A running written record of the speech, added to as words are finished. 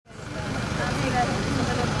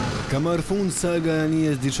Ka marrë fund saga e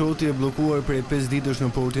anijes Diçoti e bllokuar prej 5 ditësh në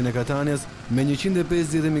portin e Katanias me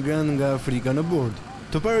 150 emigrantë nga Afrika në bord.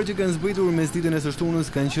 Të parët që kanë zbritur mes ditën e së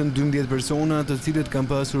shtunës kanë qenë 12 persona, të cilët kanë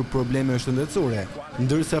pasur probleme shëndetësore,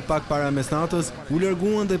 ndërsa pak para mesnatës u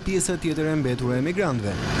larguan dhe pjesa tjetër e mbetur e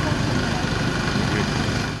emigrantëve.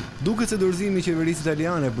 Duket se dorëzimi i qeverisë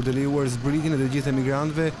italiane për të lejuar zbritjen e të gjithë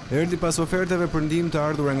emigrantëve erdhi pas ofertave për ndihmë të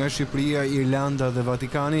ardhura nga Shqipëria, Irlanda dhe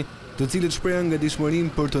Vatikani, të cilët shprehan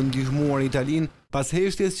gatishmërinë për të ndihmuar Italinë pas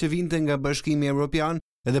heshtjes që vinte nga Bashkimi Evropian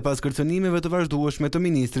edhe pas kërcënimeve të vazhdueshme të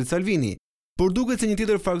ministrit Salvini. Por duket se një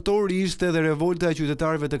tjetër faktor ishte edhe revolta e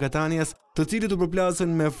qytetarëve të Katanias, të cilët u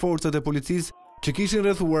përplasën me forcat e policisë që kishin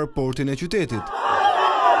rrethuar portin e qytetit.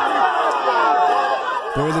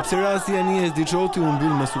 Por edhe pse rasti i anijes Diçoti u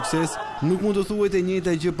mbyll me sukses, nuk mund të thuhet e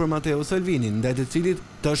njëjta gjë për Matteo Salvinin, ndaj të cilit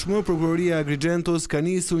tashmë prokuroria Agrigentos ka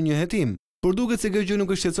nisur një hetim. Por duket se kjo gjë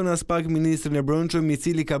nuk e shqetëson as pak ministrin e Brendshëm, i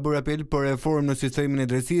cili ka bërë apel për reformë në sistemin e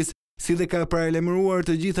drejtësisë, si dhe ka paralajmëruar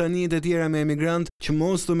të gjitha anijet e tjera me emigrantë që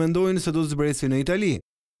mos të mendojnë se do të zbresin në Itali.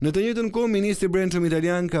 Në të njëjtën kohë, ministri i Brendshëm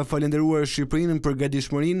italian ka falendëruar Shqipërinë për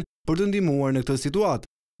gatishmërinë për të ndihmuar në këtë situatë.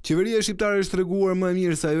 Qeveria shqiptare është treguar më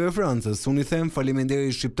mirë se ajo e Francës. Unë i them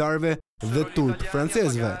faleminderit shqiptarëve dhe turp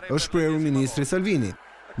francezëve, është shprehur ministri Salvini.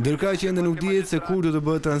 Ndërkaq që ende nuk dihet se kur do të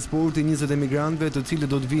bëhet transporti 20 emigrantëve të cilët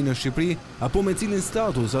do të vinë në Shqipëri apo me cilin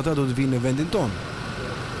status ata do të vinë në vendin tonë.